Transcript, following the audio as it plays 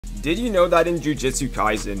Did you know that in Jujutsu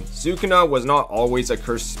Kaisen, Sukuna was not always a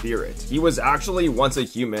cursed spirit? He was actually once a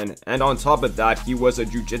human, and on top of that, he was a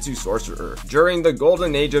Jujutsu sorcerer during the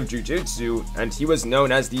golden age of Jujutsu, and he was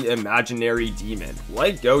known as the imaginary demon.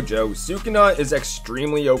 Like Gojo, Sukuna is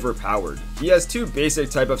extremely overpowered. He has two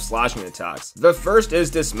basic type of slashing attacks. The first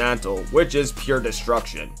is Dismantle, which is pure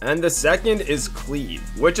destruction, and the second is Cleave,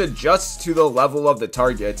 which adjusts to the level of the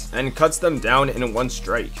target and cuts them down in one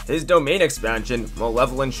strike. His domain expansion,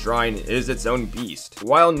 Malevolent Shrine, is its own beast,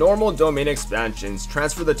 while normal domain expansions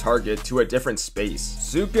transfer the target to a different space.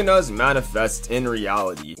 Sukuna's manifests in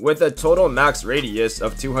reality, with a total max radius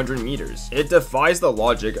of 200 meters. It defies the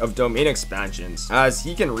logic of domain expansions, as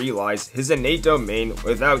he can realize his innate domain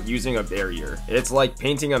without using a barrier. It's like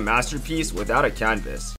painting a masterpiece without a canvas.